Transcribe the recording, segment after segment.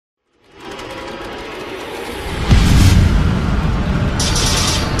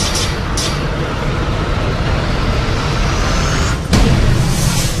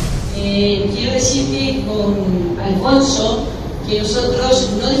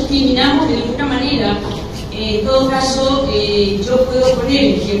discriminamos de ninguna manera. En todo caso, yo puedo poner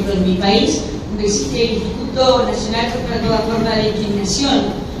el ejemplo en mi país, donde existe el Instituto Nacional contra toda forma de discriminación,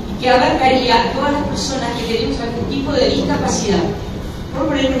 que abarcaría a todas las personas que tenemos algún tipo de discapacidad. Por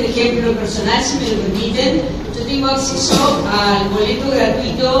poner un ejemplo personal, si me lo permiten, yo tengo acceso al boleto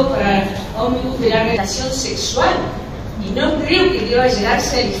gratuito para ómnibus de larga duración sexual, y no creo que deba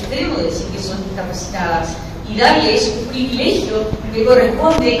llegarse al extremo de decir que son discapacitadas y darles un privilegio que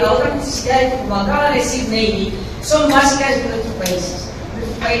corresponde a otras necesidades que, como acaba de decir Neily, son básicas de nuestros países.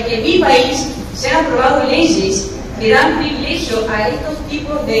 En mi país se han aprobado leyes que dan privilegio a estos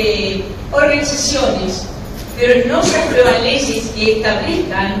tipos de organizaciones, pero no se aprueban leyes que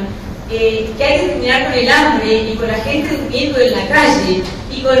establezcan que hay que terminar con el hambre y con la gente durmiendo en la calle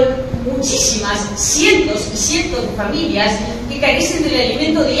y con muchísimas, cientos y cientos de familias que carecen del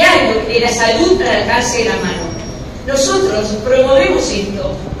alimento diario, de la salud al alcance de la mano. Nosotros promovemos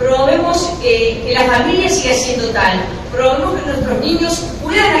esto, promovemos que la familia siga siendo tal, promovemos que nuestros niños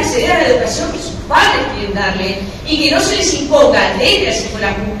puedan acceder a la educación que sus padres quieren darle y que no se les imponga desde las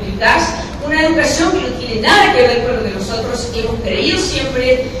escuelas públicas una educación que no tiene nada que ver con lo que nosotros hemos creído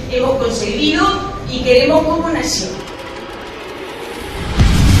siempre, hemos concebido y queremos como nación.